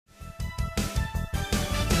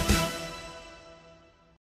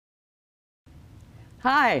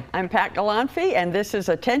Hi, I'm Pat Galanfi, and this is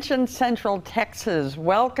Attention Central Texas.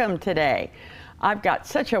 Welcome today. I've got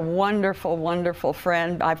such a wonderful, wonderful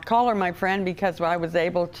friend. I've called her my friend because I was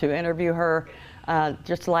able to interview her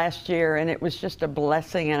just last year, and it was just a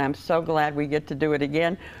blessing, and I'm so glad we get to do it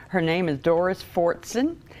again. Her name is Dorris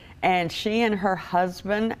Fortman, and she and her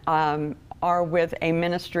husband are with a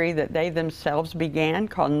ministry that they themselves began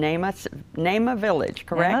called Neema Village,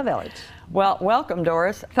 correct? Neema Village. Well, welcome,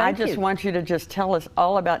 Dorris. Thank you. I just want you to just tell us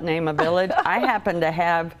all about Neema Village. I happen to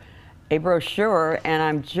have a brochure, and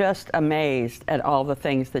I'm just amazed at all the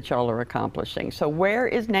things that y'all are accomplishing. So where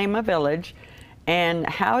is Neema Village, and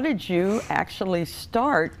how did you actually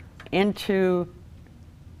start into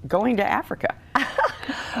going to Africa?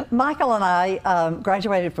 Michael and I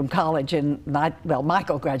graduated from college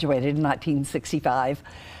Michael graduated in 1965,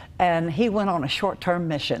 and he went on a short-term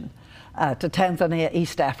mission to Tanzania,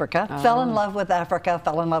 East Africa. Oh. Fell in love with Africa,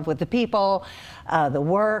 fell in love with the people, the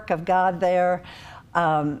work of God there,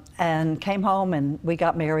 and came home, and we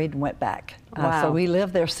got married and went back. Wow. So we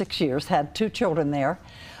lived there 6 years, had 2 children there,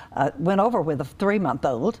 went over with a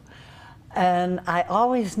 3-month-old. And I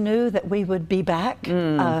always knew that we would be back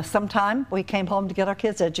sometime. We came home to get our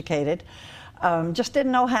kids educated. Just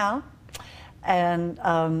didn't know how. And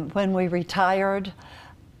when we retired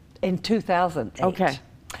in 2008, okay.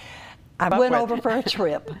 I went over for a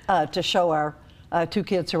trip to show our 2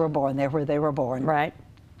 kids who were born there, where they were born. Right.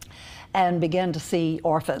 And began to see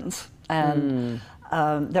orphans and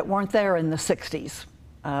that weren't there in the 60s.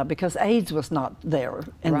 Because AIDS was not there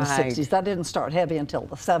in the 60s. That didn't start heavy until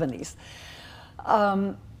the 70s.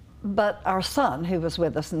 But our son, who was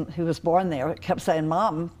with us and who was born there, kept saying,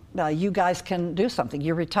 "Mom, you guys can do something.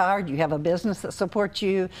 You're retired, you have a business that supports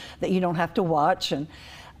you, that you don't have to watch." And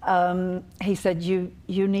he said, you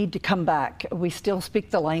need to come back. We still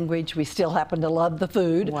speak the language. We still happen to love the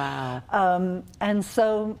food. Wow. And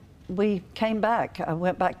so we came back. I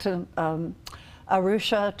went back to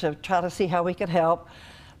Arusha to try to see how we could help.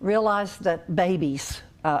 Realized that babies,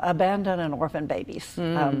 abandoned and orphaned babies,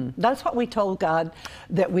 that's what we told God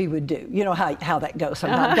that we would do. You know how that goes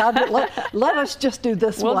sometimes. God would let us just do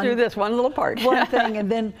this We'll do this one little part. one thing,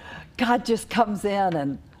 and then God just comes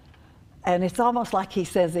in, and it's almost like he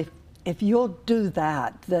says, if you'll do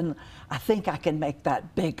that, then I think I can make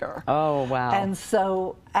that bigger. Oh, wow. And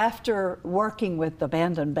so after working with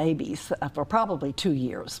abandoned babies for probably 2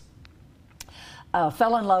 years,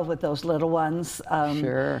 fell in love with those little ones.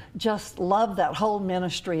 Sure. Just loved that whole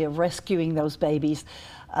ministry of rescuing those babies.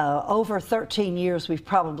 Over 13 years, we've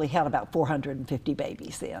probably had about 450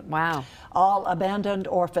 babies in. Wow. All abandoned,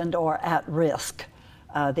 orphaned, or at risk.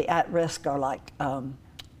 The at risk are like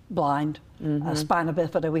blind, spina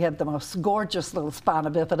bifida. We have the most gorgeous little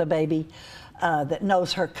spina bifida baby that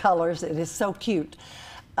knows her colors. It is so cute.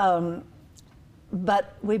 But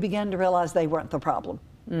we began to realize they weren't the problem.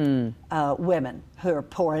 Women who are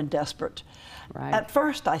poor and desperate. Right. At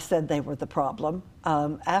first I said they were the problem.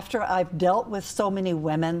 After I've dealt with so many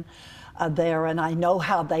women there, and I know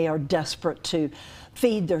how they are desperate to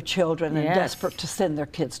feed their children and desperate to send their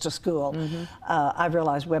kids to school, I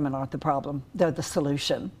realized women aren't the problem, they're the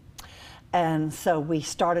solution. And so we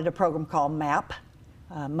started a program called MAP,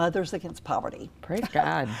 Mothers Against Poverty. Praise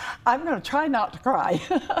God. I'm going to try not to cry.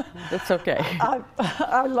 That's okay.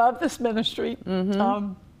 I love this ministry,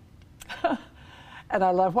 and I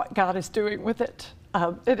love what God is doing with it.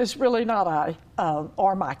 It is really not I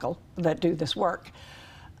or Michael that do this work.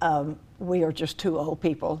 We are just 2 old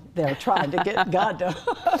people that are trying to get God to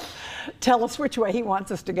tell us which way he wants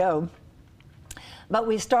us to go. But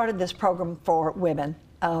we started this program for women.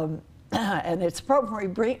 And it's a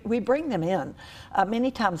program we bring them in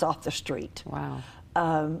many times off the street. Wow.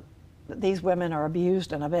 These women are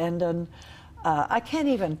abused and abandoned. I can't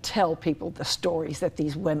even tell people the stories that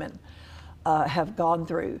these women have gone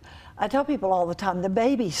through. I tell people all the time, the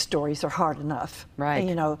baby stories are hard enough. Right.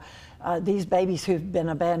 You know, these babies who've been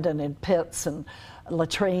abandoned in pits and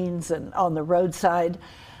latrines and on the roadside.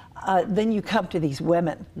 Then you come to these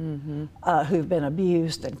women who've been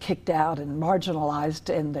abused and kicked out and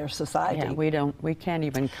marginalized in their society. Yeah, we can't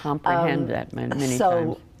even comprehend that many times.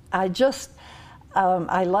 So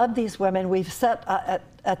I love these women. We've set,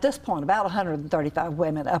 at this point, about 135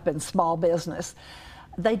 women up in small business.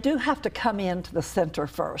 They do have to come into the center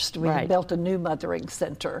first. We have built a new mothering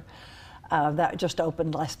center that just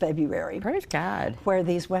opened last February. Praise God. Where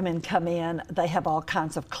these women come in, they have all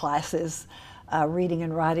kinds of classes. Reading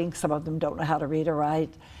and writing. Some of them don't know how to read or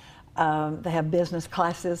write. They have business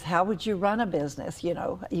classes. How would you run a business? You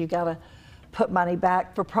know, you got to put money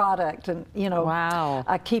back for product, and you know,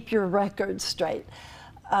 keep your records straight.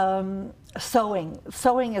 Sewing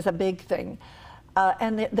is a big thing.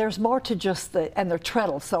 And there's more to just and they're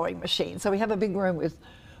treadle sewing machines. So we have a big room with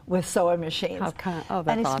sewing machines. That's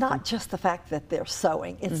and it's awesome. not just the fact that they're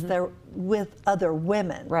sewing, it's they're with other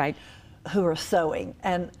women who are sewing.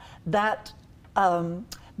 And that,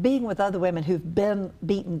 being with other women who've been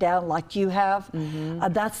beaten down like you have,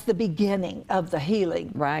 that's the beginning of the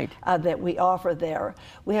healing that we offer there.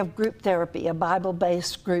 We have group therapy, a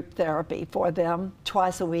Bible-based group therapy for them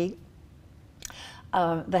twice a week.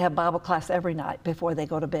 They have Bible class every night before they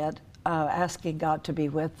go to bed, asking God to be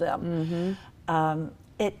with them.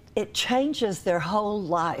 It changes their whole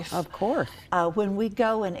life. Of course. When we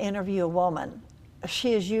go and interview a woman,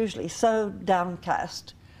 she is usually so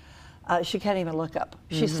downcast, she can't even look up.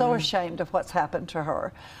 She's so ashamed of what's happened to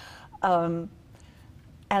her. And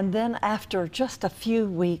then after just a few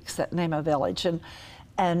weeks at Neema Village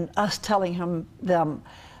and us telling them,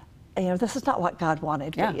 you know, this is not what God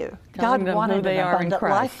wanted for you. God wanted an abundant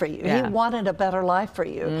life for you. He wanted a better life for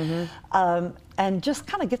you. And just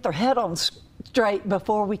kind of get their head on straight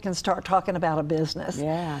before we can start talking about a business.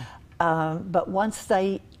 But once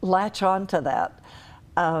they latch on to that,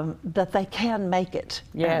 that they can make it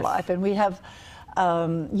in life. And we have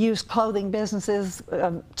used clothing businesses,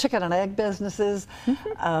 chicken and egg businesses,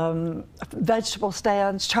 vegetable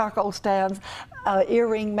stands, charcoal stands,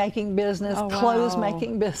 earring making business, clothes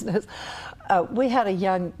making business. We had a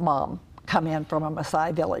young mom come in from a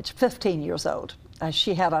Maasai village, 15 years old.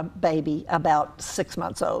 She had a baby about 6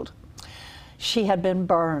 months old. She had been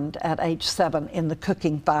burned at age 7 in the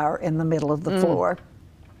cooking fire in the middle of the floor.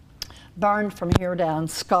 Burned from here down,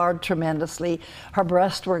 scarred tremendously. Her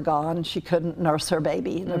breasts were gone. She couldn't nurse her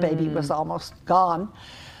baby. The baby was almost gone.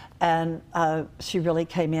 And she really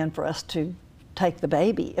came in for us to take the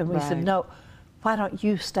baby. And we said, no, why don't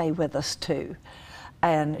you stay with us too?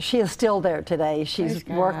 And she is still there today. She's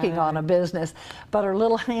working on a business, but her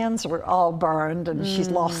little hands were all burned and she's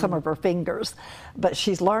lost some of her fingers. But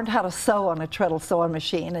she's learned how to sew on a treadle sewing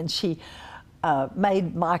machine, and she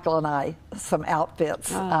made Michael and I some outfits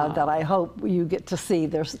that I hope you get to see.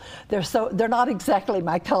 They're not exactly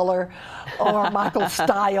my color or Michael's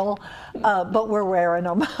style, but we're wearing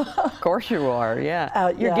them. Of course you are,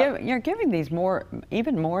 You're giving these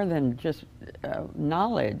even more than just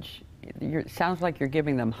knowledge. It sounds like you're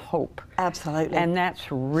giving them hope. Absolutely. And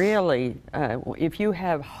that's really, if you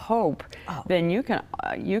have hope, then you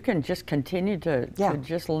can just continue to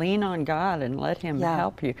just lean on God and let Him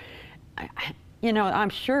help you. You know, I'm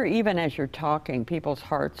sure even as you're talking, people's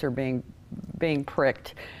hearts are being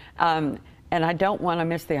pricked. And I don't want to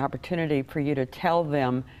miss the opportunity for you to tell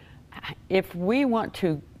them, if we want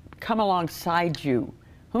to come alongside you,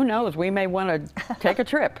 who knows, we may want to take a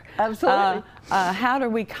trip. Absolutely. How do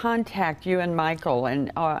we contact you and Michael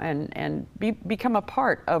and become a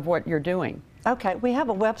part of what you're doing? Okay, we have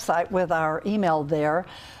a website with our email there,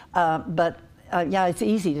 but it's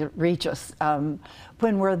easy to reach us.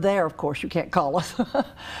 When we're there, of course, you can't call us,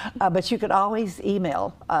 but you can always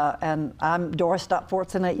email, and I'm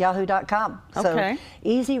doris.fortson@yahoo.com. Okay. So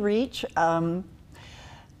easy reach. You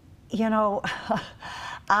know,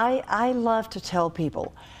 I love to tell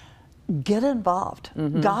people, get involved.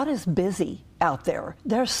 God is busy out there.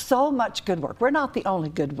 There's so much good work. We're not the only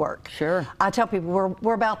good work. Sure. I tell people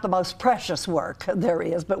we're about the most precious work there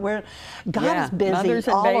is, but God is busy mothers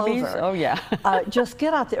and all babies. over. Oh yeah. Just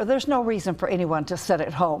get out there. There's no reason for anyone to sit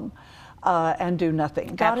at home and do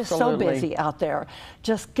nothing. God is so busy out there.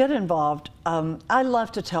 Just get involved. I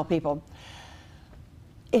love to tell people,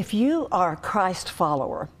 if you are a Christ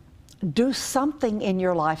follower, do something in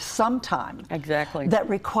your life sometime that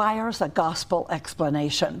requires a gospel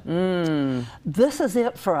explanation. This is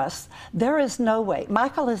it for us. There is no way.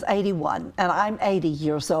 Michael is 81 and I'm 80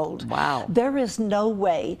 years old. Wow. There is no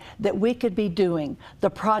way that we could be doing the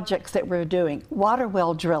projects that we're doing, water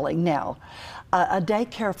well drilling now, a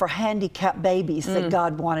daycare for handicapped babies that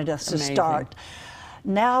God wanted us to start.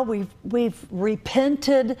 Now we've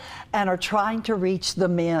repented and are trying to reach the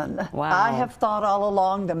men. Wow. I have thought all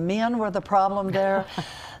along the men were the problem there.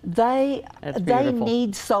 They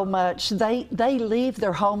need so much. They leave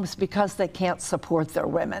their homes because they can't support their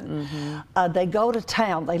women. They go to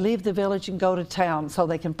town. They leave the village and go to town so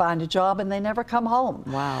they can find a job, and they never come home.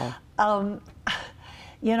 Wow.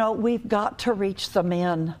 You know, we've got to reach the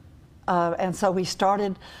men. And so we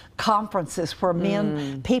started conferences where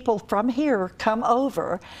people from here come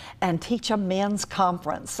over and teach a men's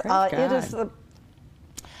conference. It's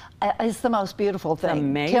the most beautiful thing.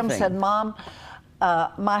 Amazing. Kim said, Mom,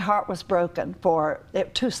 my heart was broken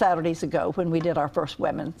 2 Saturdays ago when we did our first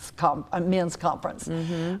men's conference.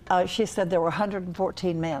 She said there were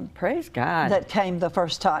 114 men. Praise God. That came the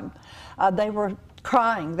first time. They were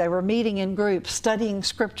crying. They were meeting in groups, studying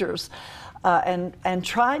scriptures, and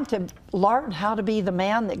trying to learn how to be the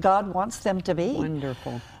man that God wants them to be.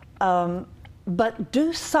 Wonderful. But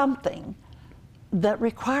do something that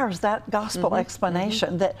requires that gospel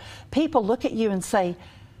explanation, that people look at you and say,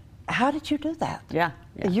 how did you do that? Yeah.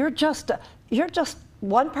 You're just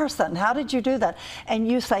one person. How did you do that? And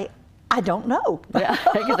you say, I don't know. Yeah,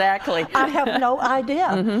 exactly. I have no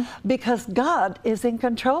idea, because God is in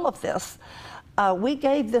control of this. We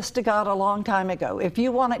gave this to God a long time ago. If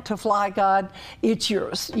you want it to fly, God, it's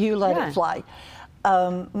yours. You let it fly.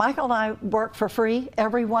 Michael and I work for free.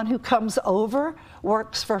 Everyone who comes over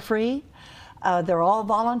works for free. They're all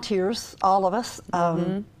volunteers, all of us.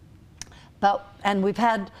 And we've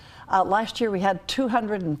had, last year we had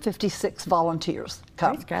 256 volunteers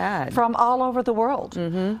come from all over the world,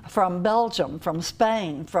 from Belgium, from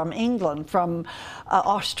Spain, from England, from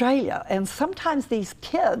Australia. And sometimes these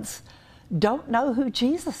kids don't know who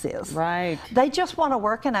Jesus is. Right. They just want to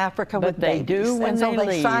work in Africa with babies. They do when and so they they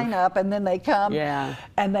leave. sign up, and then they come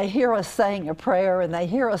and they hear us saying a prayer, and they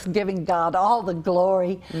hear us giving God all the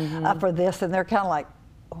glory for this, and they're kind of like,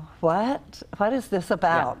 what? What is this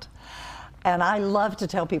about? And I love to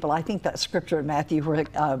tell people, I think that scripture in Matthew where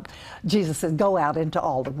Jesus said, go out into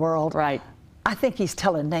all the world. Right. I think he's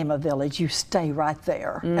telling Neema Village, you stay right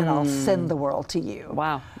there, and I'll send the world to you.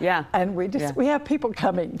 Wow. Yeah. And we just we have people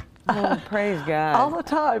coming. Oh, praise God. All the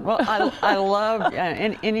time. Well, I love,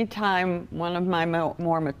 anytime one of my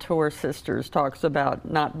more mature sisters talks about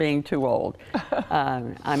not being too old,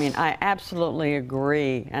 I mean, I absolutely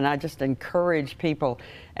agree. And I just encourage people,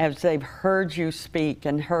 as they've heard you speak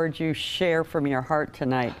and heard you share from your heart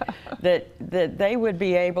tonight, that they would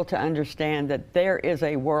be able to understand that there is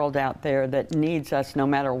a world out there that needs us no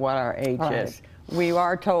matter what our age is. We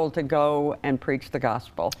are told to go and preach the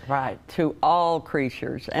gospel to all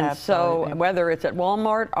creatures. And so whether it's at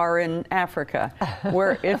Walmart or in Africa,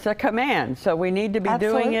 where it's a command. So we need to be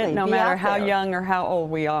doing it no matter how young or how old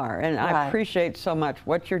we are. And I appreciate so much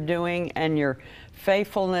what you're doing and your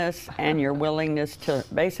faithfulness and your willingness to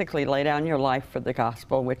basically lay down your life for the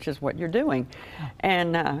gospel, which is what you're doing.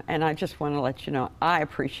 And I just want to let you know, I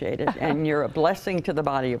appreciate it. And you're a blessing to the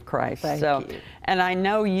body of Christ. Thank you. And I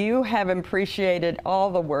know you have appreciated all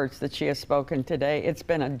the words that she has spoken today. It's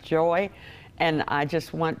been a joy. And I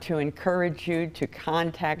just want to encourage you to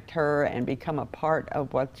contact her and become a part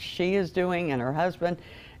of what she is doing and her husband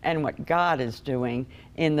and what God is doing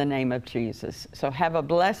in the name of Jesus. So have a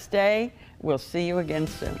blessed day. We'll see you again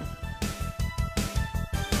soon.